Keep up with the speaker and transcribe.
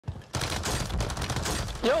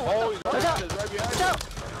Yo, oh, watch out. right behind Watch you.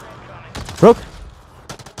 out. Broke.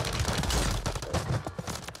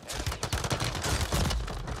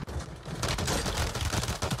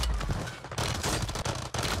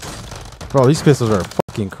 Bro, these pistols are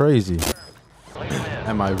fucking crazy.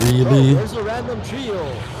 Am I really? There's a random trio.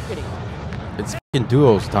 I'm kidding. It's fucking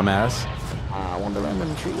duos, dumbass. I want the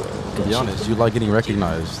random trio. To be honest, you like getting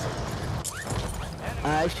recognized.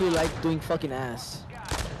 I actually like doing fucking ass.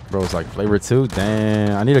 Bro, it's like flavor 2.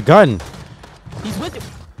 Damn, I need a gun. He's with you.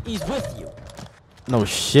 He's with you. No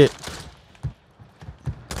shit.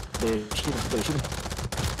 There, shoot him. There, shoot him.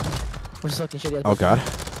 Where's the fucking shit? Oh god.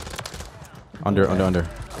 Under.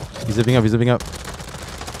 He's zipping up. He's zipping up.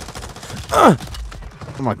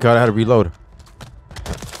 Oh my god, I had to reload.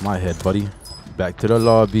 My head, buddy. Back to the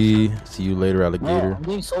lobby. See you later, alligator. Oh, I'm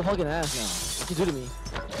doing so fucking ass now. What you do to me?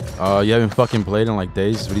 You haven't fucking played in like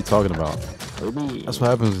days? What are you talking about? Baby. That's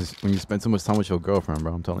what happens when you spend so much time with your girlfriend,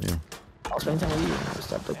 bro. I'm telling you. I'll spend time with you. Just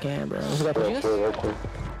stop the cam, bro. What's up, Pachingas?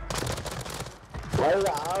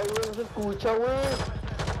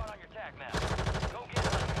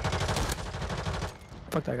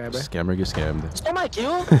 Fuck that guy, bro. Scammer get scammed. Stole my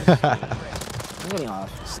kill? I'm getting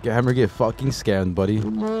off. Scammer get fucking scammed, buddy.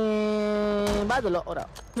 Man, by the law. Hold up.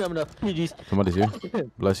 I'm enough. GG's. Somebody's here.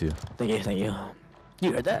 Bless you. Thank you, thank you.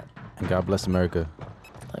 You heard that? And God bless America.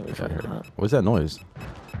 Let me I fucking heard. up. What's that noise?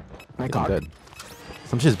 My I'm cock. dead.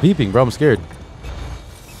 Some shit's beeping, bro. I'm scared.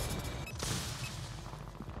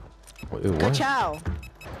 Wait, what? Ka-chow.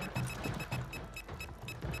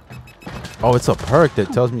 Oh, it's a perk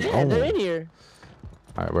that tells me. Yeah, they're Oh. in here.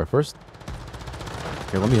 All right, we're first.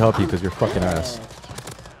 Here, let me help you because you're fucking ass.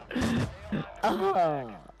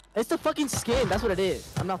 It's the fucking skin. That's what it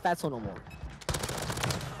is. I'm not fatso no more.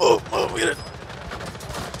 Oh, get it.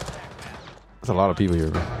 There's a lot of people here,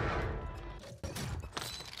 bro.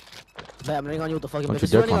 Bet I'm running on you with the fucking. Don't bitch. you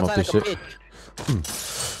He's dare running climb up outside this like a shit. bitch.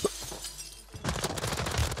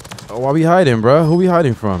 Oh, why we hiding, bro? Who we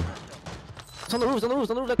hiding from? It's on the roof. It's on the roof.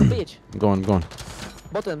 It's on the roof like a bitch. I'm going.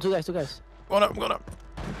 Both of them. Two guys. Going up, going up.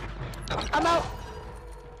 I'm out.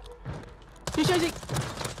 He's chasing.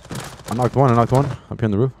 I knocked one. Up here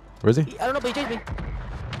on the roof. Where is he? I don't know, but he chased me.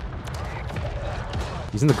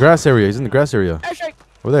 He's in the grass area. Airstrike.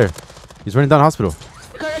 Over there. He's running down hospital.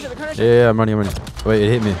 The car airstrike. Yeah, I'm running. Wait, it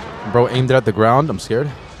hit me. Bro aimed it at the ground. I'm scared.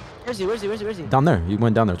 Where's he? Down there. He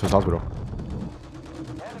went down there to his hospital.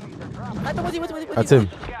 That's him.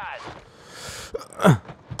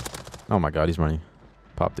 Oh my god, he's running.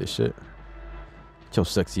 Pop this shit. Get your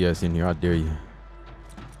sexy ass in here. I dare you.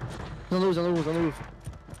 On the roof.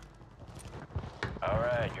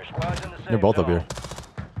 Alright, your squad's in the same They're both up zone. here.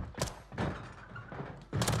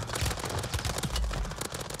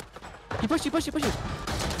 He pushed you.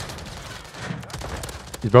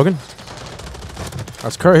 He's broken?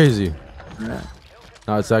 That's crazy. Yeah.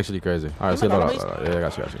 No, it's actually crazy. Alright, see you later. Yeah, I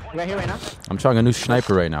got you. Right here, right now. I'm trying a new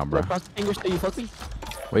sniper right now, bro. Cross the fingers till you fuck me.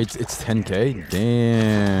 Wait, it's 10k?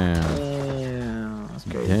 Damn. Damn, that's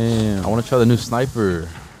crazy. Damn. I want to try the new sniper.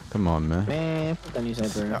 Come on, man. Man, fuck that new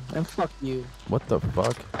sniper. Man, fuck you. What the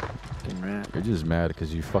fuck? Fucking rat. You're just mad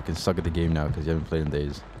because you fucking suck at the game now because you haven't played in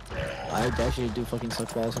days. I actually do fucking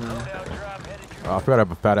suck balls now. Oh, I forgot I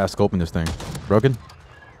have a fat ass scope in this thing. Broken?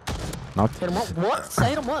 Knocked? Hit him once. What? I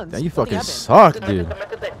hit him once. Yeah, you Nothing fucking happened. suck, dude.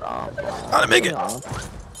 Oh, I didn't make it. oh.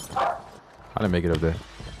 I didn't make it up there.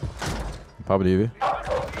 Papa DV.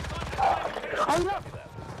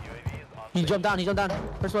 He jumped down.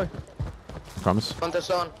 First floor. Promise. ¿Cuántos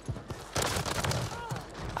son?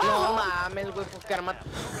 No mames, güey, pues karma.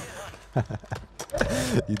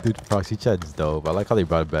 You dude, proxy chat's dope. I like how they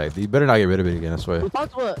brought it back. You better not get rid of it again, I swear. We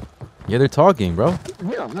talked what? Yeah, they're talking, bro.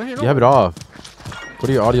 Yeah, no, You have it off. What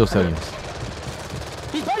are your audio settings?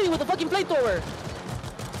 He's partying with the fucking flamethrower.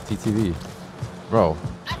 TTV. Bro.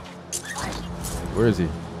 Where is he?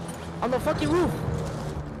 On the fucking roof.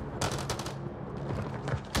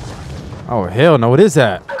 Oh, hell no. What is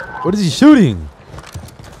that? What is he shooting?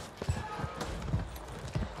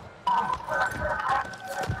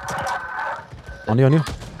 On you.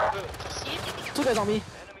 Two guys on me.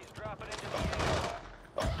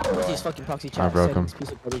 What's these fucking proxy chat? I broke him. Piece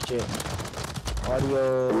of garbage shit.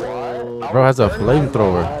 Audio. Bro has a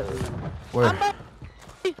flamethrower. Where?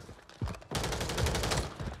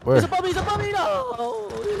 Where? He's above me, no!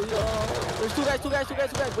 Here we go. There's two guys.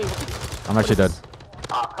 Wait, what? I'm actually dead.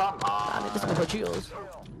 Nah, this is for Cheetos.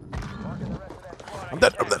 I'm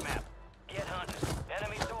dead. Get hunted.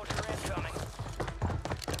 Enemy soldier incoming.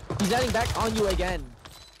 He's landing back on you again.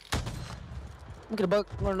 Look at the bug.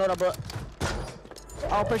 I'm gonna load up, bro.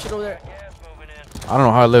 I'll push it over there. Gas moving in. I don't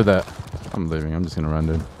know how I live that. I'm leaving. I'm just gonna run,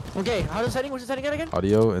 dude. Okay, how's the setting? What's the setting again?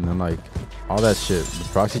 Audio, and then like all that shit. The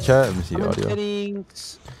proxy chat. Let me see. Audio.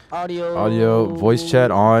 Settings, audio. Audio. Voice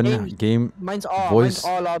chat on. Game. Mine's all. Voice. Mine's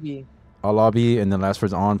all lobby. All lobby, and then last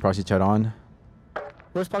words on. Proxy chat on.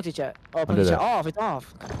 Where's proxy chat? Oh, Under proxy chat that. off. It's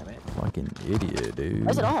off. God damn it. Fucking idiot, dude.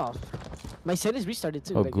 Why is it off? My settings restarted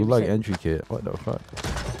too. Oh, like, Gulag reset. entry kit. What the fuck?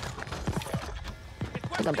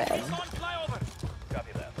 Not bad.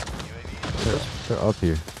 Copy that. UAV They're up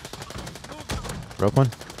here. Broke one.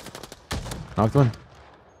 Knocked one.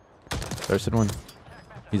 Thirsted one.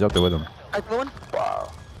 He's up there with him. I throw one.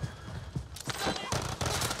 Wow.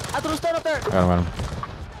 I threw a stone up there. Got him.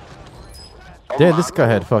 Damn, this guy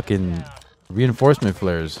had fucking reinforcement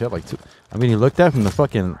flares. He had like 2. I mean, he looked at from the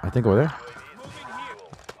fucking, I think over there.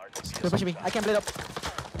 They're pushing me. I can't blade up.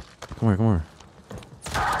 Come here, come here.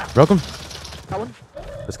 Broke him? Got one.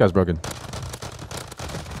 This guy's broken.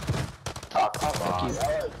 Fuck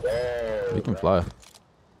you. We can fly.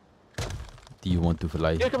 Do you want to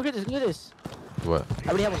fly? Here, come get this. Look at this. What? I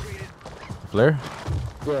already have one. Flare?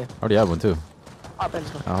 Yeah. I already have one too. Oh,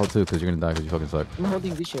 thanks. I'll hold 2 because you're gonna die because you fucking suck. I'm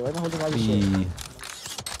holding this shit. Why am I holding all this shit? Eee.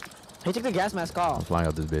 Hey, take the gas mask I'm off. flying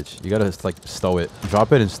out this bitch. You gotta like stow it.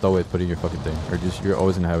 Drop it and stow it. Put it in your fucking thing. Or just, you're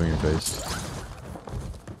always gonna have it in your face.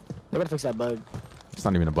 They gotta fix that bug. It's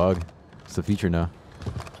not even a bug. It's a feature now.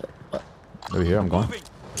 Over here, I'm going.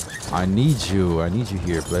 I need you. I need you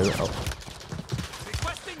here, player. Oh.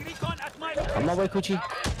 I'm on my way, Coochie.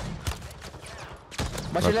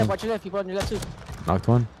 Watch your left, watch your left. People on your left too. Knocked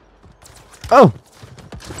one. Oh!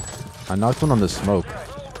 I knocked one on the smoke.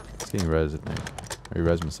 It's getting res, I think. Or he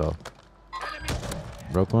res himself.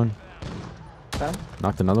 Broke one. Huh?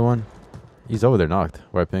 Knocked another one. He's over there knocked.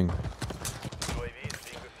 Where I ping. UAV is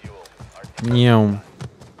being refueled. Meow.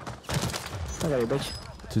 I got you, bitch.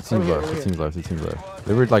 2 teams Over here, left. over 2 here. teams left. 2 teams left.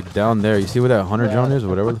 They were like down there. You see where that hunter drone is or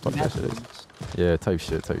whatever the fuck that shit is? Yeah, type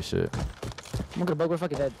shit. I'm gonna bug. We're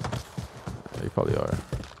fucking dead. Yeah, you probably are.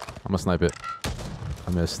 I'm gonna snipe it.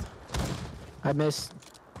 I missed. I missed.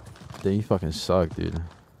 Damn, you fucking suck, dude.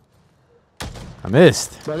 I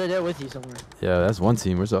missed. Bro, they're there with you somewhere. Yeah, that's one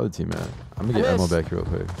team. Where's the other team at? I'm gonna I get ammo missed. back here real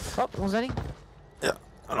quick. Oh, one's landing. Yeah,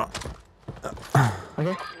 I don't.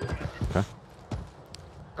 Okay. Okay.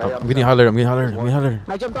 I'm getting highlighted. I'm getting highlighted.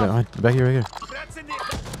 I jumped Yeah, off. back here, right here.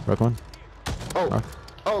 Broke one. Oh, Knocked.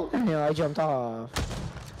 oh, Yeah, I jumped off.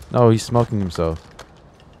 No, he's smoking himself.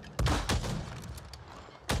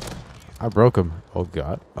 I broke him. Oh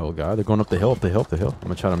god. Oh god. They're going up the hill, up the hill, up the hill. I'm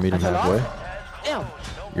gonna try to meet him I fell off? halfway. Damn.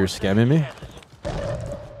 You're scamming me?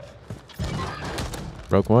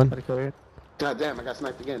 Broke one. Gotta kill her. god damn, I got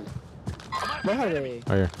sniped again. Where are they?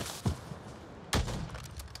 Right here.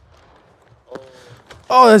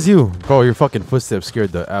 Oh, that's you. Bro, your fucking footsteps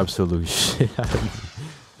scared the absolute shit out of me.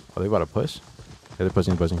 Oh, they about to push? Yeah, they're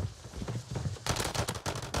pushing.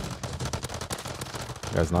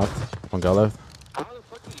 Guys knocked. One guy left. How the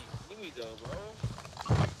fuck did he see me though,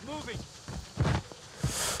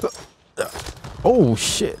 bro? Oh,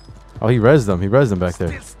 shit. Oh, he rezzed them. He rezzed them back there.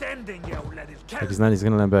 Still standing, you little Like he's not. He's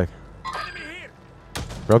gonna land back. enemy here.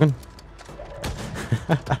 Broken?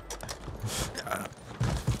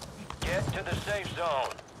 Get to the safe zone.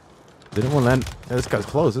 Didn't one land? Yeah, this guy's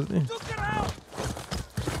close, isn't he?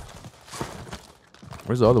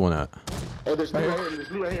 Where's the other one at? Hey, there's blue right here. There's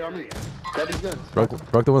blue right here on me. Grab these guns.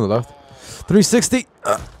 Broke the one on the left. 360.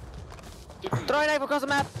 Throw a knife across the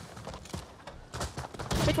map.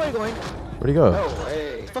 Which way are you going? Where'd he go? Oh,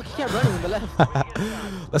 hey. Fuck, you can't run on the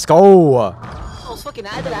left. Let's go. I was fucking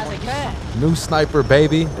idle as I can. New sniper,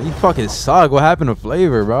 baby. You fucking suck. What happened to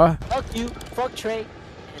flavor, bro? Fuck you, fuck Trey,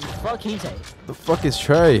 and fuck Hite. The fuck is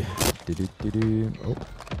Trey? Oh.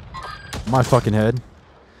 My fucking head.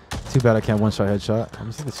 Too bad I can't one-shot headshot. I'm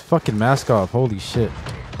just take this fucking mask off. Holy shit.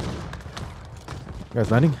 You guys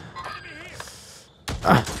landing?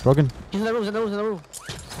 Ah, broken. He's in the room, he's in the room, he's in the room.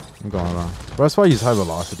 I'm going on. Bro, that's why I use high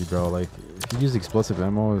velocity, bro. Like, if you use explosive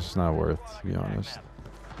ammo, it's not worth, to be honest.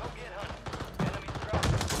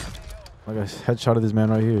 Like, I headshotted this man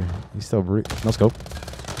right here. He's still no scope.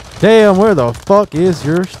 Damn, where the fuck is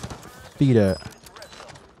your feet at?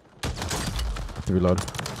 Have to reload.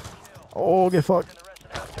 Oh, get fucked.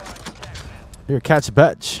 Here, catch a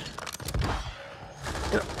batch.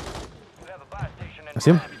 I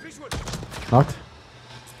see him. Knocked.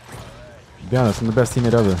 Be honest, I'm the best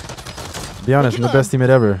teammate ever. Be honest, I'm the best teammate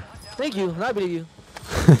ever. Thank you, I believe you.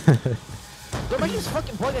 Don't make this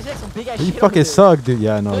fucking point. I said some big ass You shit. fucking suck, dude.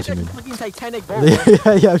 Yeah, I know what Looks you like mean. a fucking Titanic boat.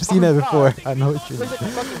 yeah, I've seen that before. I know what you Looks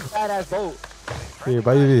mean. like a fucking badass boat. Here,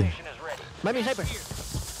 buy UV. Might be a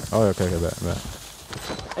sniper. Oh, okay, bet.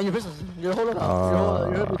 And your business. Your whole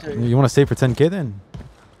military. You want to save for 10K then?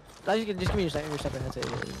 Just give me your second. That's it.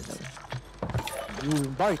 You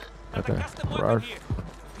bark. Okay. Arf.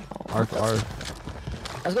 Arf. Arf.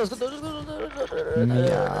 Let's go.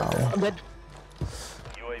 Meow. I'm dead.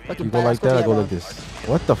 You go like that, I go like this.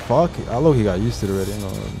 What the fuck? I look, he got used to it already.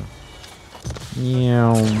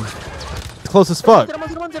 Meow. It's close as fuck. Hit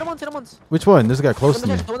him once. Which one? This guy close to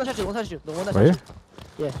me. The one that shot you. Right here?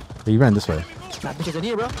 Yeah. He ran this way. Nah, bitch is in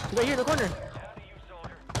here, bro. He's right here in the corner.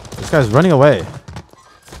 This guy's running away.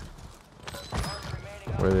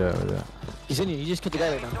 Where they at? He's in here. You just killed the guy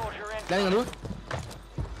right now. Landing on the roof.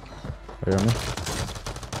 Right on me.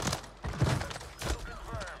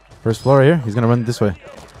 First floor right here. He's gonna run this way.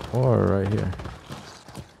 Or right here.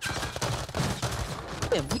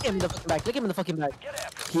 Damn, look at him in the fucking back. Look at him in the fucking back.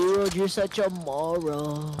 Hero, you're such a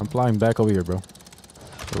moron. I'm flying back over here, bro.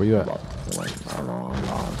 Where you at?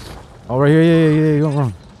 Oh, right here. Yeah. You went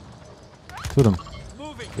wrong. Shoot him.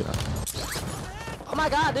 Oh my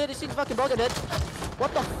god, dude. This thing's fucking broken, dude.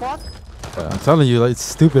 What the fuck? I'm telling you, like, it's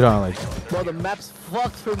stupid on like. Bro, the map's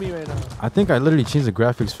fucked for me right now. I think I literally changed the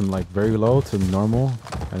graphics from like very low to normal,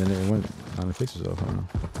 and then it went on the fix itself. I don't know.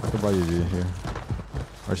 I could buy you here.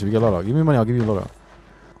 Or should we get loadout? Give me money, I'll give you loadout.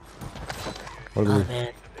 What do we do?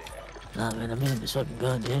 Nah, man, I'm in this fucking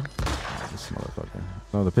gun, dude. This motherfucker.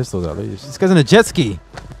 No, the pistol's out. This guy's in a jet ski.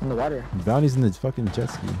 In the water. Bounty's in the fucking jet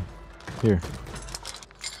ski. Here.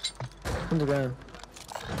 On the ground.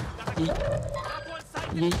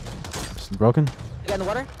 Yeet. Broken? You got in the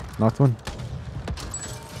water? Knocked one.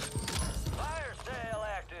 Fire sale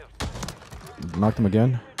active. Knocked him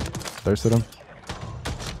again. Thirsted him.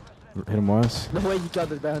 Hit him once. No way you got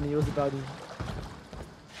this bounty. It was the bounty.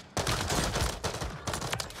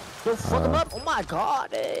 Yo, fuck him up. Oh my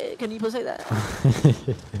god, eh. Can you please say that?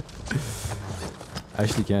 I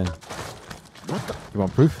actually can. What the? You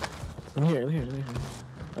want proof? I'm here.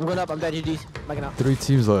 I'm going up. I'm dead, GG's. Backing out. 3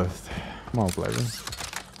 teams left. Come on, Flavor.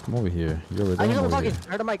 Come over here. You're over there. I hear I'm someone over talking. here.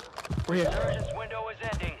 Heard the mic. We're here. Resurgence window is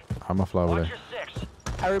ending. I'm gonna fly over Watch there. your 6.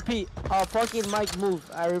 I repeat. Fucking mic move.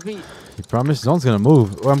 I repeat. You promise? Zone's gonna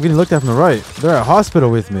move. Oh, I'm getting looked at from the right. They're at hospital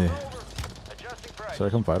with me. Adjusting price. Should I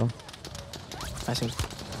come fight them? I see.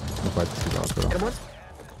 Come fight this dude at the hospital. Hit him once.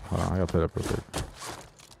 Hold on, I gotta play that real quick.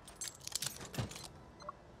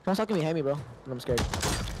 Someone's talking behind me, bro. I'm scared.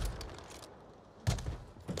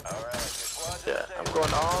 Alright, your squad's Yeah, I'm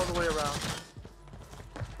going all the way around.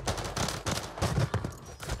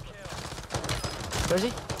 Where is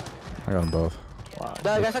he? I got them both. Wow. The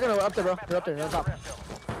guy's talking up there, bro. They're up there. They're on top.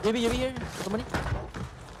 You be here. With the money.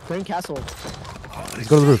 Green Castle. Let's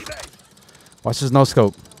go to the roof. Watch this no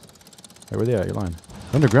scope. Hey, where they at? You're lying.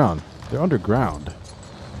 Underground. They're underground.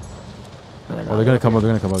 Oh, they're gonna come up.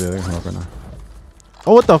 Yeah, they're gonna come up right now.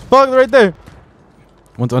 Oh, what the fuck? They're right there.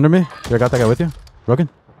 One's under me. Here, I got that guy with you. Broken.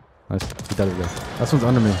 Nice. You got it, guy. That one's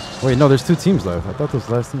under me. Wait, no, there's 2 teams left. I thought this was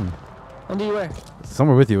the last team. Under you where?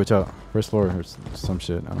 Somewhere with you. Watch out. First floor or some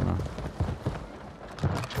shit. I don't know.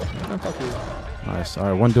 Oh, fuck you. Nice.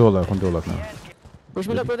 All right, one duel left now. Push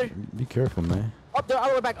me up, brother. Be careful, man. Up there, all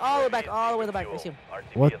the way back. All the way in the back. I see him.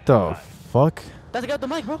 What the fuck? That's the guy with the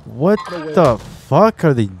mic, bro. What No way. the fuck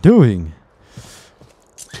are they doing?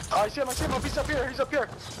 Oh, I see him. He's up here.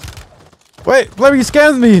 Wait, Flavor, you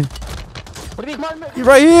scammed me. What do you mean? You're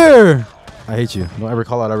right here. I hate you. Don't ever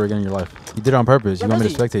call out ever again in your life. You did it on purpose. You want me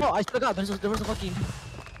to spectate. Oh, I swear to God, there was a fucking...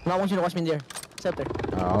 No, I want you to watch me in there. Stay up there.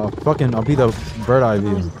 I'll be the bird eye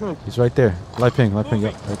view. He's right there. Light ping, yep, right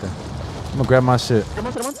there. I'm gonna grab my shit.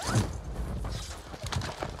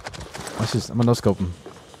 Watch this. I'm gonna no scope him.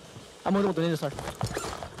 I'm gonna go with the ninja star.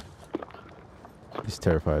 He's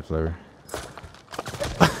terrified, Flavor.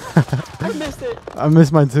 I missed it. I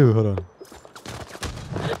missed mine too. Hold on.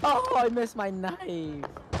 Oh, I missed my knife.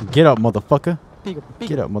 Get up, motherfucker. Peek him.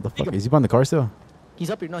 Get up, motherfucker. Is he behind the car still? He's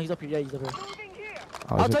up here. No, he's up here. Yeah, he's up here.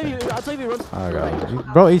 Oh, I'll he's tell right you. there. I'll tell you if he runs. I got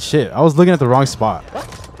it. Bro, ate shit. I was looking at the wrong spot. What?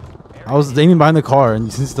 I was aiming behind the car,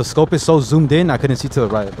 and since the scope is so zoomed in, I couldn't see to the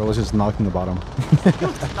right. Bro, I was just knocked in the bottom.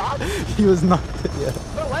 He was knocked. Yeah.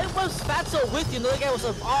 Bro, why was Fatso with you? And the other guy was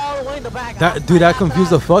all the way in the back. That confused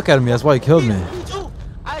the fuck out of me. That's why he killed me. Me too.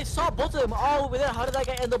 I saw both of them all over there. How did that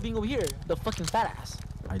guy end up being over here? The fucking fat ass.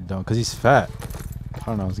 I don't, cause he's fat. I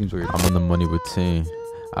don't know. It seems weird. I'm on the money with team.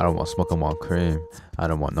 I don't want smoke. I want cream. I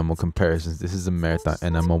don't want no more comparisons. This is a marathon,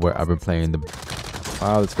 and I'm where I've been playing the.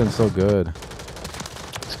 Wow, it's been so good.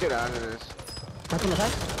 Let's get out of this. Back on the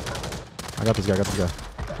side? I got this guy.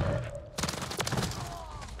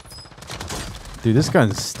 Dude, this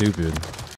gun's stupid.